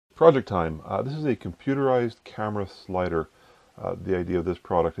Project time. This is a computerized camera slider. The idea of this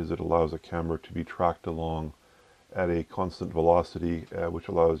product is it allows a camera to be tracked along at a constant velocity, which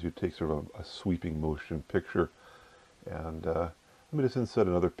allows you to take sort of a sweeping motion picture. And let me just insert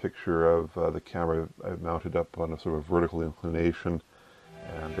another picture of the camera I've mounted up on a sort of vertical inclination,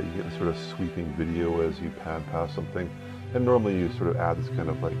 and you get this sort of sweeping video as you pan past something. And normally you sort of add this kind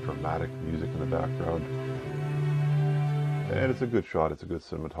of like dramatic music in the background. And it's a good shot, it's a good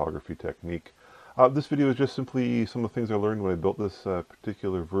cinematography technique. This video is just simply some of the things I learned when I built this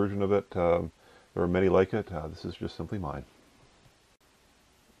particular version of it. There are many like it. This is just simply mine.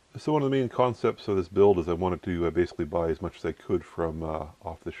 So one of the main concepts of this build is I wanted to basically buy as much as I could from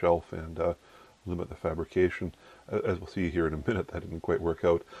off the shelf and limit the fabrication. As we'll see here in a minute, that didn't quite work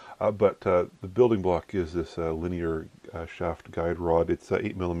out. But the building block is this linear shaft guide rod. It's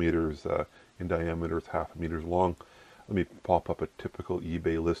 8 millimeters in diameter, it's half a meter long. Let me pop up a typical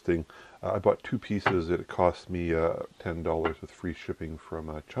eBay listing. I bought 2 pieces. It cost me $10 with free shipping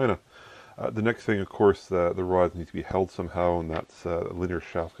from China. The next thing, of course, the rods need to be held somehow, and that's linear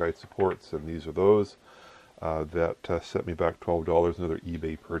shaft guide supports, and these are those. That set me back $12, another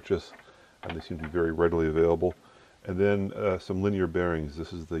eBay purchase, and they seem to be very readily available. And then some linear bearings.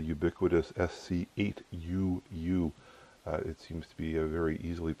 This is the ubiquitous SC8UU. It seems to be a very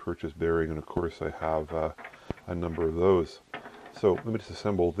easily purchased bearing, and of course I have a number of those. So let me just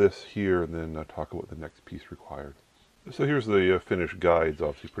assemble this here and then talk about the next piece required. So here's the finished guides,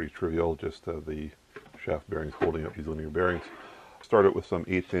 obviously pretty trivial, just the shaft bearings holding up these linear bearings. Start out with some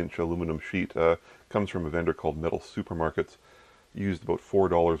 1/8" aluminum sheet. Comes from a vendor called Metal Supermarkets. Used about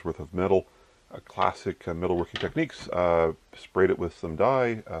 $4 worth of metal. Classic metalworking techniques. Sprayed it with some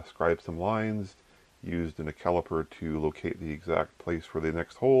dye, scribed some lines, used in a caliper to locate the exact place for the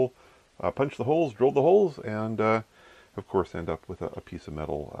next hole. Punched the holes, drilled the holes, and of course end up with a piece of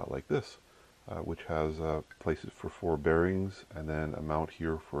metal like this, which has places for 4 bearings, and then a mount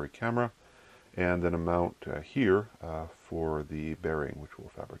here for a camera, and then a mount here for the bearing, which we'll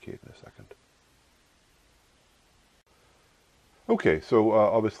fabricate in a second. Okay, so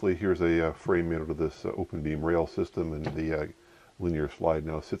obviously here's a frame made out of this open beam rail system, and the linear slide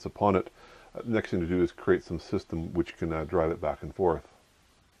now sits upon it. The next thing to do is create some system which can drive it back and forth.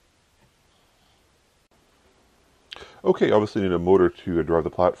 Okay, obviously need a motor to drive the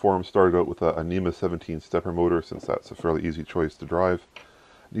platform. Started out with a NEMA 17 stepper motor, since that's a fairly easy choice to drive.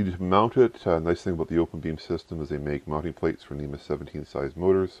 Needed to mount it. Nice thing about the open beam system is they make mounting plates for NEMA 17 size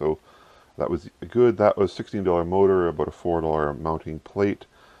motors, so that was good. That was $16 motor, about a $4 mounting plate.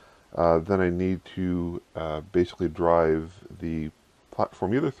 Then I need to basically drive the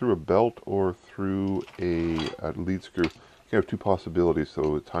platform either through a belt or through a lead screw. You can have 2 possibilities,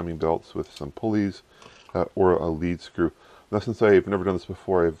 so timing belts with some pulleys or a lead screw. Now, since I've never done this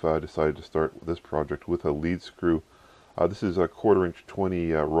before, I've decided to start this project with a lead screw. This is a 1/4"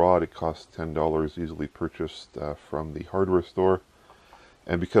 20 rod. It costs $10, easily purchased from the hardware store.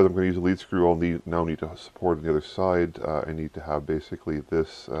 And because I'm going to use a lead screw, I'll now need to support on the other side. I need to have basically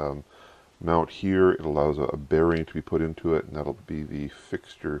this mount here. It allows a bearing to be put into it, and that'll be the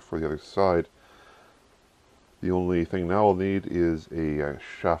fixture for the other side. The only thing now I'll need is a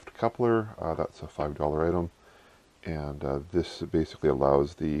shaft coupler. That's a $5 item, and this basically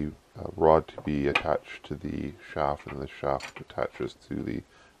allows the rod to be attached to the shaft, and the shaft attaches to the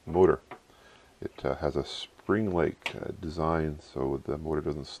motor. It has a spring-like design, so the motor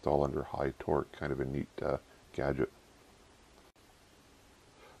doesn't stall under high torque. Kind of a neat gadget.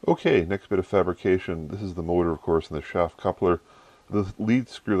 Okay, next bit of fabrication. This is the motor, of course, and the shaft coupler. The lead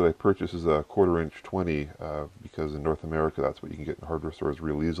screw that I purchased is a 1/4" 20, because in North America that's what you can get in hardware stores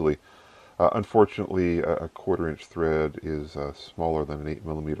real easily. Unfortunately, a 1/4" thread is smaller than an 8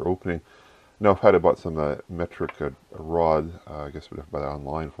 millimeter opening. Now, if I had bought some metric rod, I guess I would have bought that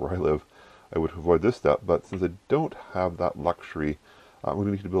online for where I live, I would avoid this step. But since I don't have that luxury, I'm going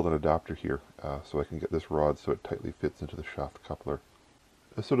to need to build an adapter here so I can get this rod so it tightly fits into the shaft coupler.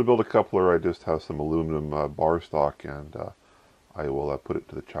 So to build a coupler, I just have some aluminum bar stock, and I will put it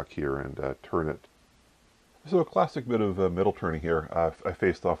to the chuck here and turn it. So a classic bit of metal turning here. I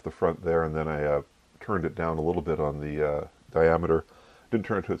faced off the front there, and then I turned it down a little bit on the diameter. Didn't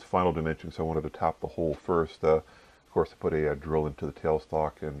turn it to its final dimension, so I wanted to tap the hole first. Of course, I put a drill into the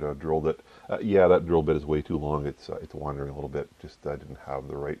tailstock and drilled it. Yeah, that drill bit is way too long. It's wandering a little bit. Just didn't have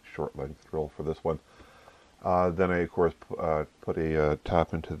the right short length drill for this one. Then I, of course, put a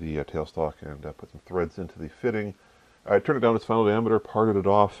tap into the tailstock and put some threads into the fitting. I turned it down to its final diameter, parted it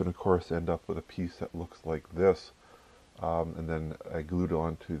off, and of course end up with a piece that looks like this. And then I glued it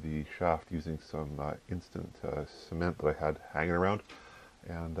onto the shaft using some instant cement that I had hanging around.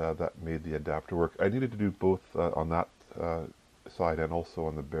 and that made the adapter work. I needed to do both on that side and also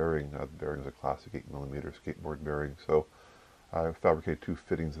on the bearing. The bearing is a classic 8mm skateboard bearing, so I fabricated 2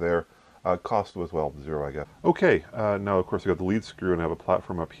 fittings there. Cost was, well, 0, I guess. Okay, now of course I got the lead screw and I have a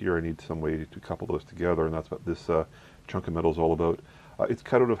platform up here. I need some way to couple those together, and that's what this chunk of metal is all about. It's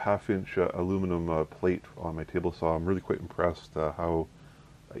cut out of 1/2-inch aluminum plate on my table saw. I'm really quite impressed how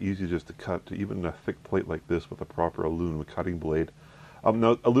easy it is to cut even a thick plate like this with a proper aluminum cutting blade.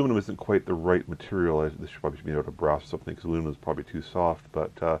 Now, aluminum isn't quite the right material. This should probably be out of brass or something, because aluminum is probably too soft,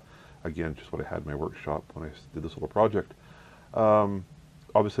 but again, just what I had in my workshop when I did this little project.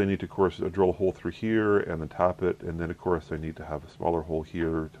 Obviously I need to, of course, drill a hole through here and then tap it, and then of course I need to have a smaller hole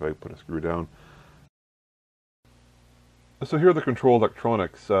here to put a screw down. So here are the control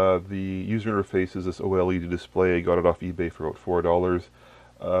electronics. The user interface is this OLED display. I got it off eBay for about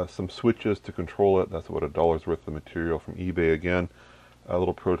 $4. Some switches to control it. That's about $1 worth of material from eBay again. A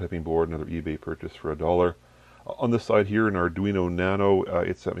little prototyping board, another eBay purchase for $1. On this side here, an Arduino Nano,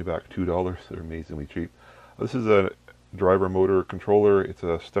 it sent me back $2. They're amazingly cheap. This is a driver motor controller. It's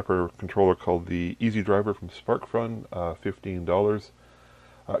a stepper controller called the Easy Driver from SparkFun, $15.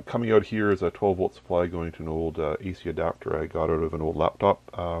 Coming out here is a 12-volt supply going to an old AC adapter I got out of an old laptop.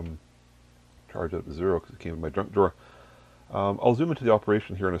 Charged up to 0 because it came in my junk drawer. I'll zoom into the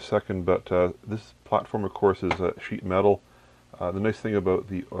operation here in a second, but this platform, of course, is sheet metal. The nice thing about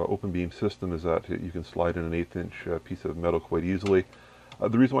the open beam system is that you can slide in an 1/8-inch piece of metal quite easily.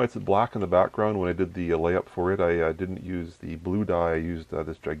 The reason why it's black in the background, when I did the layup for it, I didn't use the blue dye. I used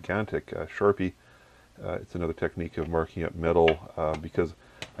this gigantic Sharpie. It's another technique of marking up metal because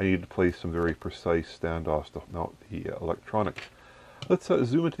I needed to place some very precise standoffs to mount the electronics. Let's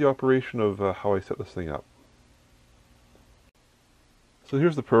zoom into the operation of how I set this thing up. So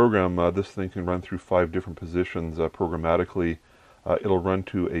here's the program. This thing can run through 5 different positions programmatically. It'll run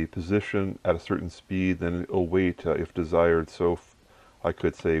to a position at a certain speed, then it'll wait if desired. So I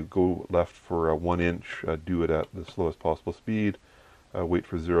could say go left for 1 inch, do it at the slowest possible speed, wait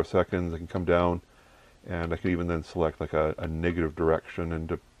for 0 seconds. I can come down, and I can even then select like a negative direction and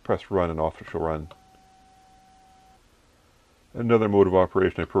to press run, and off it shall run. Another mode of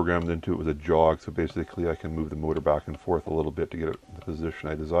operation I programmed into it was a jog, so basically I can move the motor back and forth a little bit to get it in the position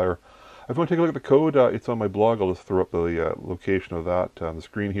I desire. If you want to take a look at the code, it's on my blog. I'll just throw up the location of that on the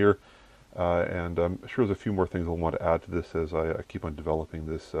screen here. And I'm sure there's a few more things I'll want to add to this as I keep on developing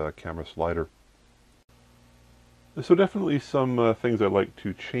this camera slider. So definitely some things I'd like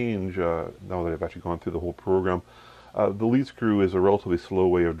to change now that I've actually gone through the whole program. The lead screw is a relatively slow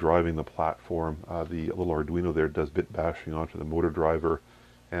way of driving the platform. The little Arduino there does bit bashing onto the motor driver,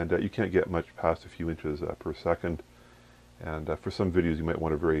 and you can't get much past a few inches per second. And for some videos you might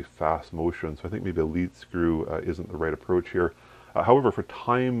want a very fast motion, so I think maybe a lead screw isn't the right approach here. However, for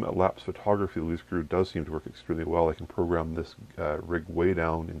time-lapse photography, the lead screw does seem to work extremely well. I can program this rig way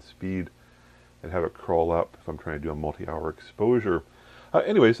down in speed and have it crawl up if I'm trying to do a multi-hour exposure.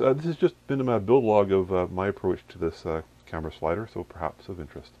 Anyways, this has just been a build log of my approach to this camera slider, so perhaps of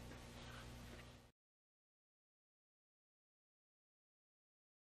interest.